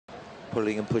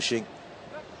pulling and pushing.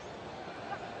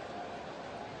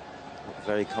 A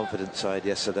very confident side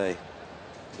yesterday.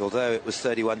 Although it was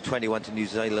 31-21 to New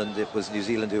Zealand, it was New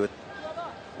Zealand who were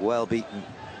well beaten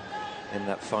in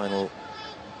that final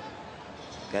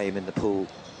game in the pool.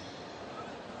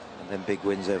 And then big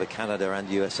wins over Canada and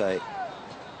USA.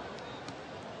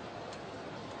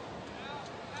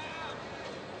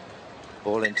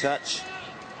 Ball in touch.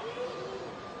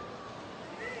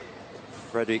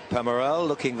 Frédéric Pamarel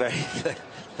looking very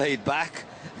laid back,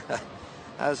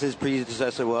 as his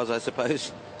predecessor was, I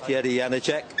suppose, Thierry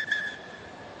Janacek.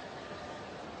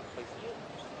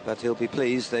 But he'll be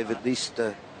pleased. They've at least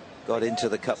got into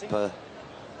the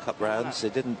cup rounds. They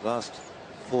didn't last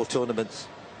 4 tournaments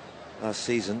last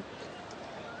season.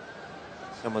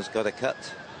 Someone's got a cut.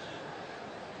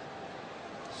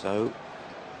 So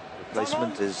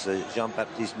replacement is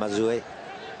Jean-Baptiste Mazoué,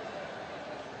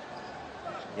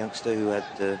 youngster who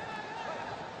had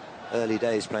early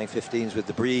days playing 15s with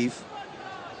the Brive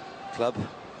club.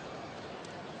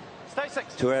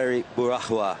 Tueri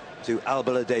Burahwa to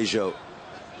Albaladejo.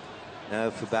 Now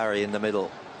for Barry in the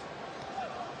middle.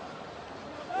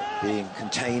 Being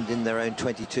contained in their own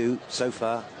 22 so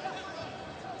far.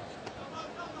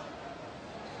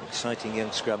 Exciting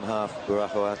young scrum half,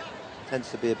 Burahwa. Tends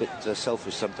to be a bit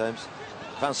selfish sometimes.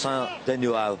 Vincent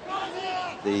Denual,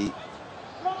 the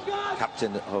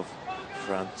captain of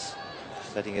France,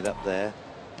 setting it up there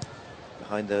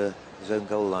behind his own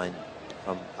goal line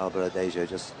from Albaladejo.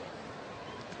 Just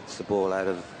gets the ball out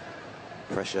of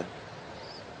pressure.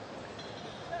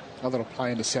 Another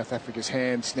play into South Africa's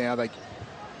hands now. They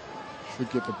should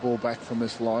get the ball back from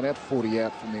this line out, 40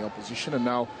 out from the opposition, and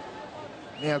they'll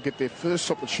now get their first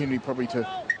opportunity probably to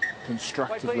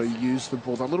constructively use the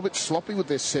ball. They're a little bit sloppy with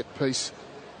their set piece,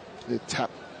 their tap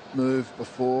move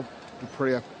before.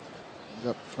 Dupree ended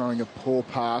up throwing a poor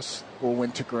pass, ball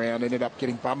went to ground, ended up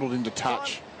getting bundled into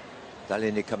touch.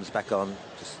 Daligny comes back on,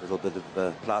 just a little bit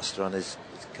of plaster on his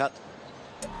cut.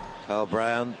 Carl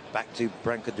Brown back to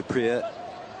Branco Dupree.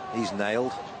 He's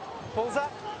nailed. Pulls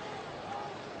up.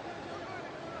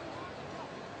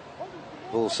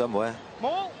 Ball somewhere.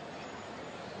 Maul.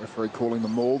 Referee calling the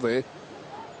maul there.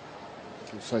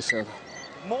 You'll say so.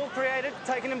 Maul created,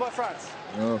 taken in by France.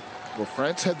 Oh, well,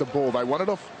 France had the ball. They won it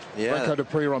off Branco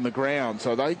Dupree on the ground,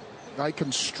 so they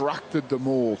constructed the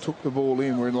maul, took the ball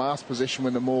in. We're in last possession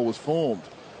when the maul was formed.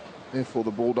 Therefore,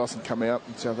 the ball doesn't come out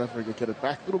and South Africa get it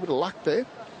back. A little bit of luck there.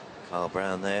 Carl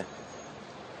Brown there,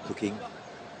 cooking.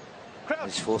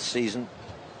 His 4th season,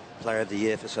 Player of the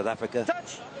Year for South Africa.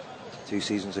 Touch. 2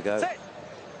 seasons ago. Set.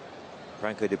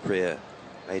 Branco Dupree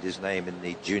made his name in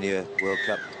the Junior World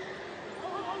Cup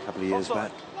a couple of years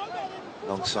back,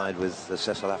 alongside with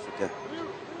South Africa.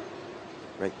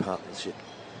 Great partnership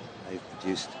they've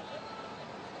produced.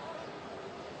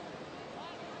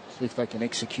 See if they can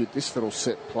execute this little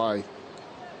set play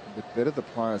a bit better. The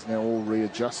players now all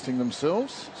readjusting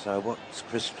themselves. So what's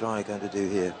Chris Dry going to do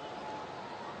here?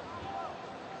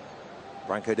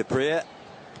 Branco Dupree,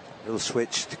 little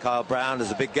switch to Carl Brown.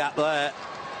 There's a big gap there.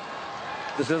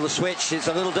 There's a little switch, it's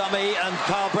a little dummy, and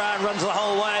Carl Brown runs the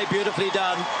whole way. Beautifully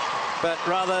done, but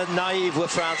rather naive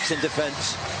with France in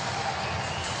defence.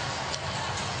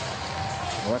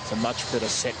 Well, that's a much better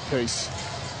set piece.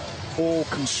 All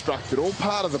constructed, all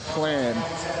part of the plan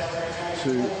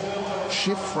to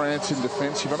shift France in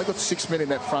defence. You've only got 6 men in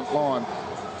that front line.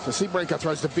 So see Branco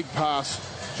throws the big pass,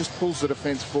 just pulls the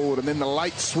defence forward, and then the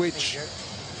late switch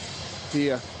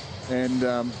here, and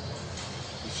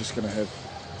he's just going to have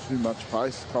too much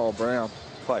pace. Carl Brown.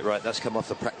 Quite right, that's come off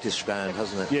the practice ground,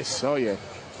 hasn't it? Yes, oh yeah.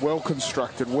 Well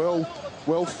constructed, well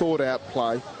thought out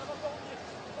play.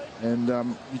 And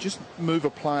you just move a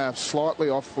player slightly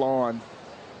offline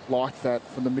like that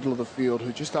from the middle of the field,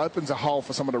 who just opens a hole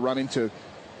for someone to run into.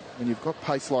 And you've got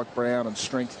pace like Brown and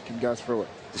strength, you can go through it.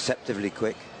 Deceptively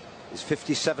quick. His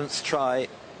 57th try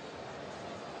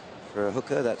for a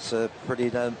hooker. That's a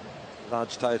pretty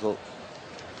large total.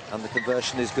 And the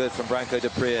conversion is good from Branco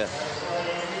Dupree.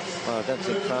 Well, I don't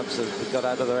think France have got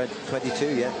out of their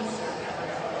 22 yet.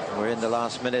 We're in the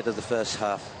last minute of the first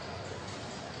half.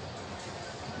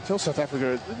 Tell South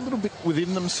Africa a little bit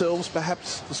within themselves,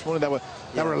 perhaps. This morning they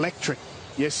were electric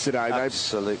yesterday.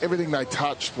 Absolutely. Everything they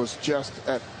touched was just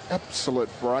at absolute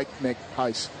breakneck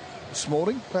pace. This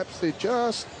morning, perhaps they're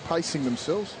just pacing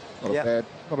themselves. Not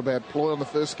a bad ploy on the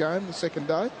first game, the second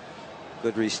day.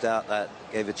 Good restart. That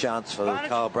gave a chance for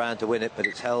Carl Brown to win it, but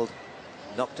it's held.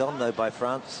 Knocked on though by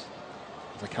France.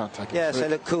 They can't take it. Yes, they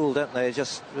look cool, don't they?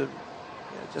 Just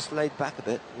laid back a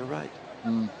bit. You're right.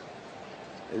 Mm.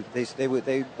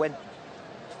 They went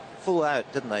full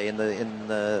out, didn't they, in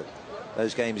the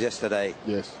those games yesterday.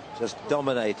 Yes. Just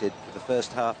dominated for the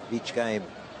first half of each game.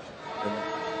 And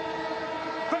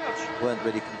weren't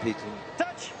really competing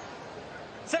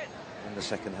in the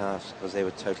second half because they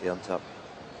were totally on top.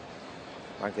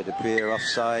 Franco de Prier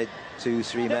offside,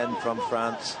 2-3 men from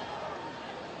France.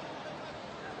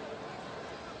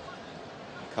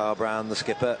 Carl Brown, the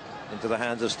skipper, into the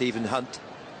hands of Stephen Hunt.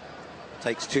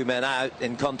 Takes 2 men out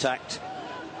in contact.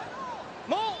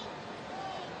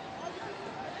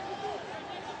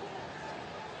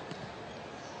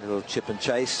 Little chip and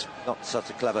chase, not such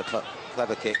a clever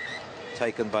kick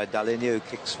taken by Daligny, who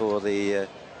kicks for the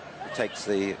takes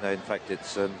the no, in fact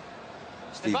it's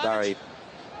Steve Barry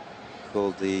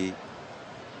called the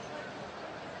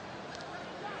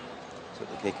took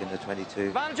the kick in the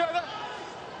 22.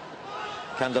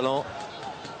 Candelon,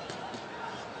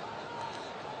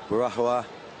 Burahoa,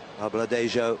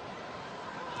 Albaladejo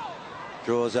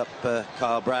draws up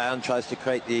Carl Brown, tries to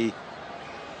create the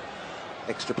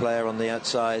extra player on the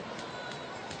outside.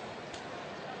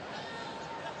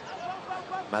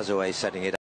 Mazoe setting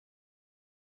it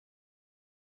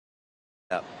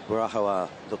up. Burahoa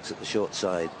looks at the short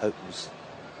side, opens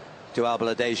to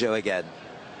Albaladejo again.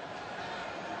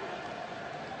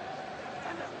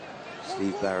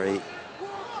 Steve Barry.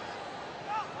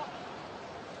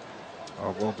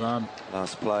 Oh, well done.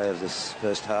 Last play of this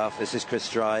first half. This is Chris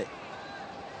Dry.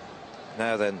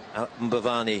 Now then,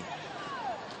 Mbavani.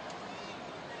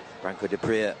 Franco de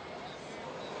Prier.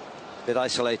 Bit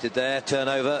isolated there.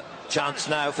 Turnover. Chance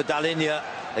now for Daligny.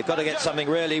 They've got to get something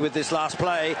really with this last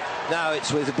play. Now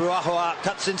it's with Burahoa.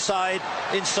 Cuts inside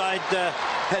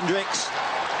Hendricks.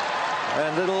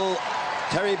 And little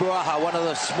Terry Burahoa, one of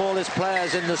the smallest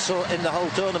players in the whole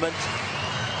tournament,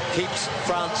 keeps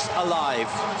France alive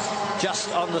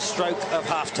just on the stroke of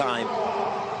half-time.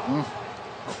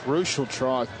 Crucial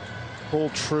try. Paul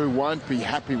True won't be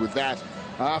happy with that.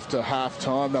 After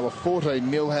half-time, they were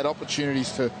 14-0, had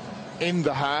opportunities to end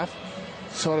the half.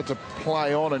 Decided to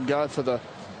play on and go for the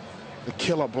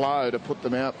killer blow to put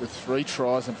them out with 3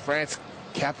 tries, and France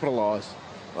capitalised.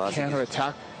 Well,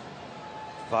 counter-attack.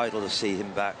 Vital to see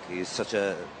him back. He's such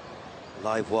a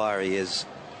live wire, he is,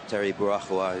 Terry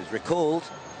Burahoa. He's recalled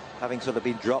having sort of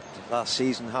been dropped last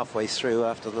season halfway through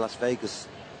after the Las Vegas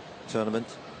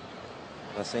tournament.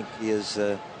 I think he is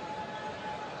a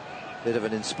bit of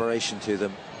an inspiration to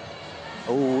them.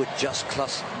 Oh, it just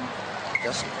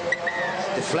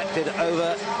deflected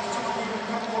over.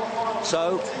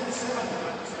 So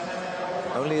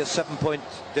only a 7-point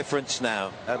difference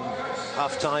now, and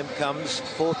half-time comes.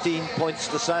 14 points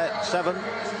to 7. South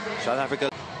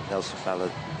Africa. Nelson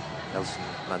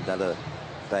Mandela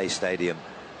Bay Stadium.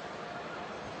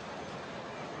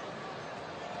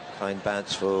 Kind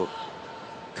bounce for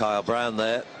Kyle Brown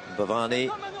there.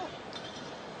 Bavani.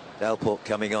 Delport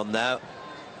coming on now.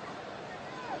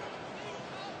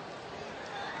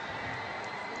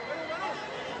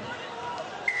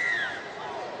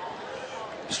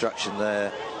 Obstruction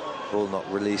there, ball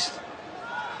not released.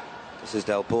 This is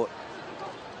Delport.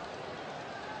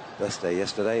 Birthday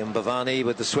yesterday, and Bavani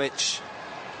with the switch.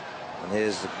 And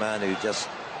here's the man who just,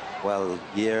 well,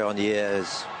 year on year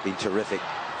has been terrific,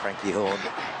 Frankie Horn.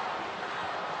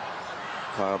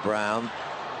 Kyle Brown.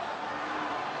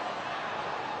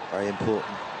 Very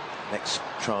important next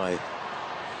try.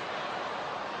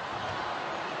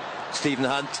 Stephen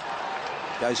Hunt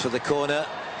goes for the corner.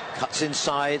 Cuts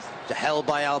inside, held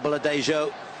by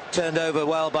Albaladejo, turned over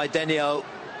well by Denio,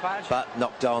 but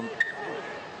knocked on.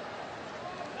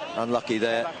 Unlucky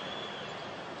there.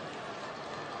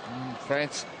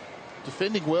 France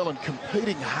defending well and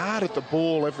competing hard at the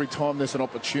ball every time there's an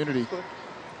opportunity. So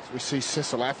we see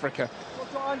South Africa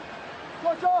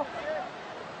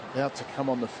about to come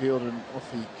on the field, and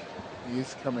off he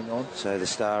is coming on. So the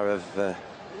star of the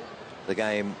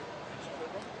game,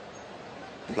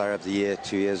 Player of the Year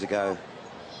 2 years ago,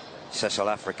 South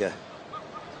Africa.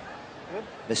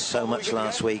 Missed so much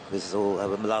last week with all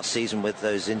last season with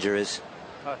those injuries.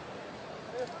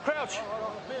 Crouch.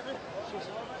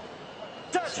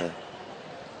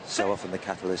 So often the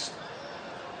catalyst.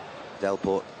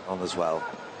 Delport on as well.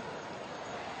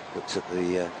 Looks at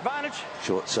the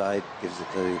short side, gives it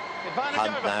to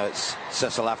Hunt. Now it's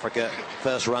South Africa.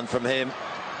 First run from him.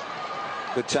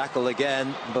 Good tackle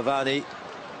again. Bavani.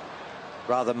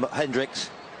 Rather Hendricks.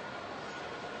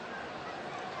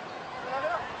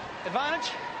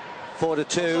 Advantage.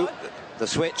 4-2. The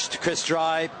switch to Chris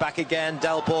Dry. Back again.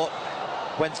 Delport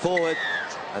went forward.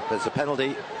 There's a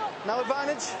penalty. No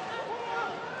advantage.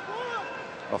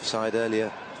 Offside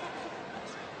earlier.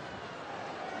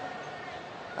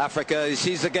 Africa, he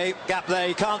sees the gap there.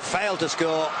 He can't fail to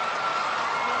score.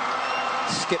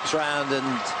 skips round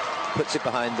and puts it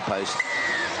behind the post.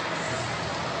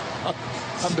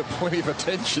 Under plenty of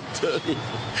attention too.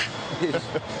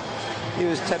 He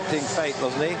was tempting fate,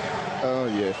 wasn't he? Oh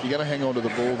yeah, if you're going to hang on to the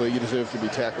ball there, you deserve to be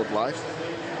tackled late.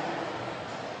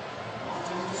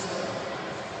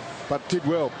 But did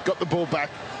well, got the ball back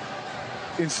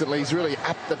instantly. He's really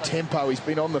upped the tempo. He's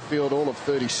been on the field all of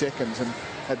 30 seconds and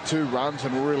had 2 runs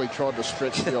and really tried to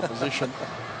stretch the opposition.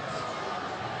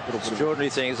 Extraordinary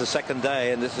thing, it's the second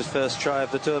day and this is first try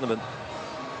of the tournament.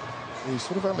 He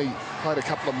sort of only played a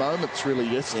couple of moments really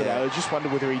yesterday. Yeah. I just wonder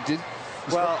whether he did.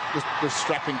 He's got the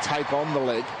strapping tape on the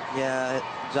leg. Yeah,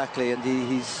 exactly, and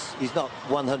he's not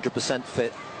 100%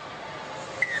 fit.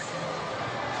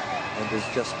 And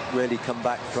has just really come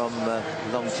back from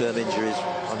long-term injuries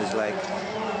on his leg.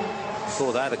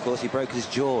 Before that, of course, he broke his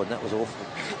jaw, and that was awful.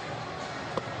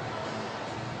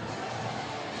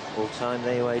 All-time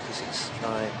AO 86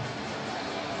 try.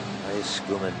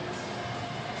 Scumman.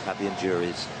 Fabian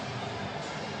Juries.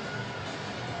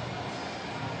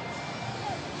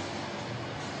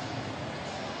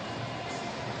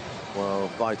 Well,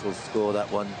 vital score, that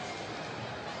one.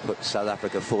 Put South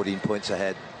Africa 14 points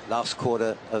ahead. Last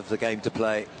quarter of the game to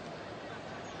play.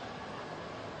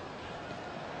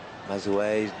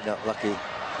 Mazoué, not lucky.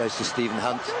 Goes to Stephen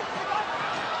Hunt.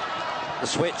 The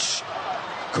switch.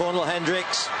 Cornel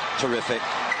Hendricks. Terrific.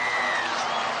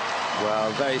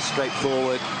 Well, very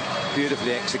straightforward.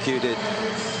 Beautifully executed.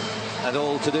 And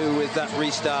all to do with that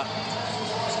restart.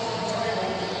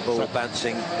 Ball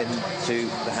bouncing into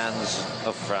the hands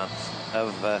of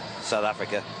South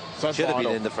Africa. So should have vital.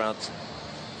 been in the France.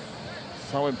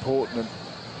 So important, and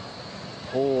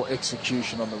poor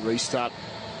execution on the restart.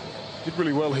 Did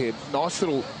really well here. Nice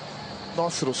little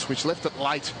switch. Left it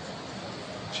late,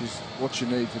 which is what you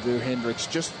need to do, Hendricks.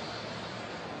 Just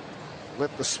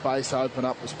let the space open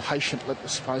up. Was patient. Let the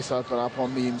space open up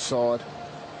on the inside.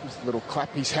 Just a little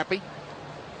clap. He's happy.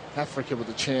 Africa with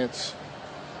a chance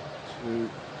to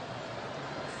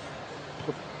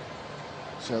put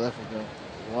South Africa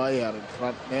way out in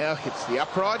front now. Hits the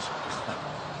upright.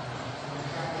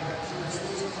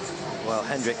 Well,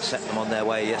 Hendricks set them on their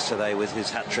way yesterday with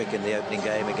his hat-trick in the opening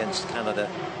game against Canada,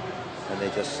 and they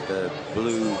just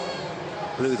blew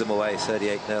them away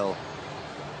 38-0.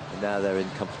 And now they're in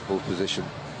comfortable position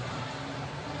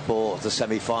for the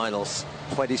semi-finals.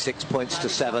 26 points to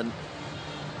 7.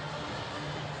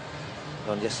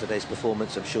 On yesterday's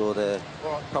performance, I'm sure they're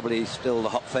probably still the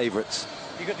hot favourites.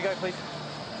 You good to go, please?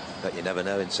 But you never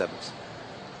know in sevens.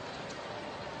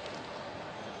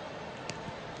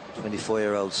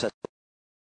 24-year-old South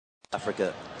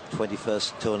Africa,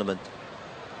 21st tournament.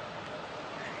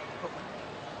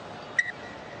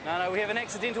 No, we have an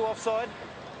accidental offside.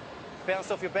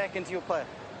 Bounced off your back into your player.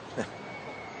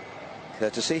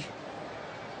 Courtesy.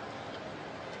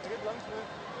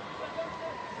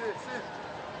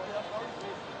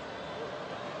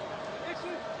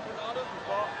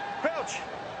 Crouch.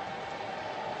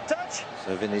 Touch.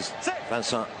 So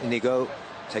Vincent Inigo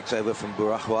takes over from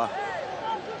Burahua.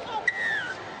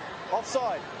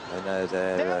 Offside. I know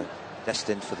they're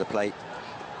destined for the plate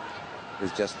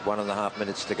with just 1.5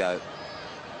 minutes to go.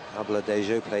 Pablo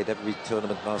Dejo played every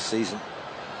tournament last season.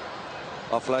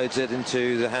 Offloads it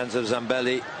into the hands of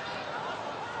Zambelli.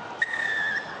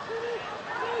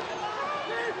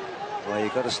 Well,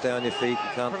 you've got to stay on your feet. You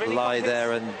can't lie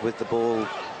there and with the ball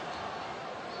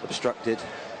obstructed.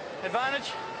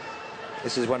 Advantage.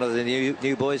 This is one of the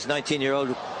new boys,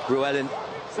 19-year-old Ruelin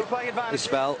Still playing advantage.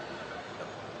 Isbel.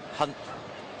 Hunt.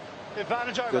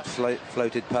 Advantage over. Good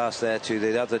floated pass there to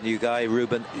the other new guy,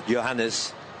 Ruben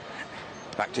Johannes.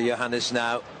 Back to Johannes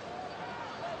now.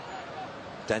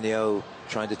 Daniel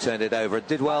trying to turn it over.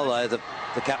 Did well there, the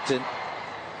captain.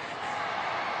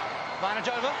 Advantage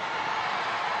over.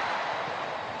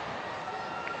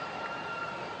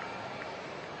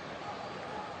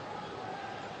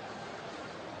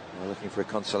 We're looking for a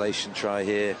consolation try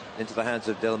here into the hands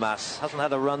of Dilmas. Hasn't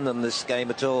had a run in this game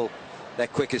at all. Their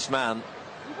quickest man.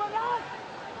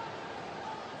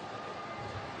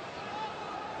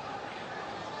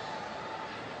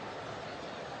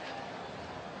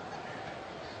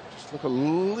 Just look a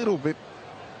little bit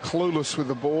clueless with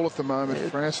the ball at the moment,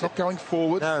 France. Not going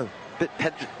forward. No, bit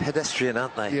pedestrian,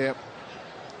 aren't they? Yeah.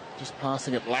 Just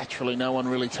passing it laterally. No one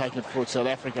really taking it forward. South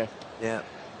Africa. Yeah.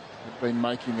 Have been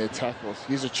making their tackles.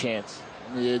 Here's a chance.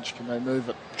 On the edge, can they move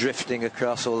it? Drifting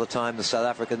across all the time. The South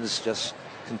Africans just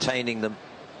containing them.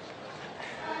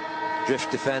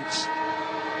 Drift defence.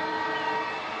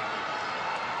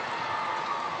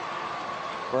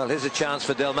 Well, here's a chance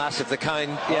for Dilmas if the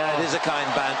kind. Yeah, it is a kind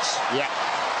bounce. Yeah.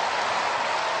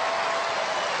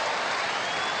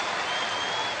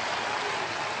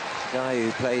 guy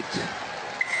who played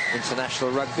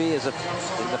international rugby as in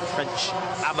the French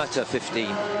amateur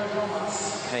 15.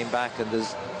 Came back and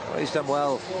he's done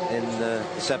well in the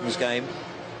sevens game.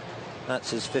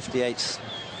 That's his 58th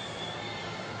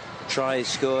try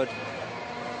scored.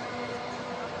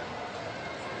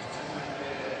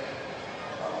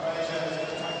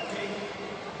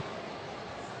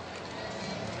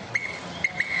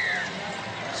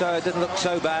 So it didn't look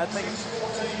so bad,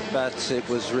 but it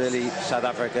was really South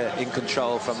Africa in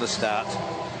control from the start.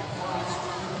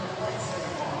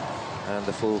 And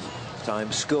the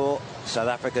full-time score, South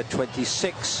Africa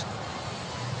 26,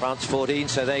 France 14,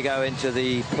 so they go into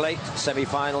the plate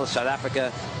semi-final. South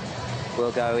Africa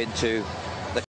will go into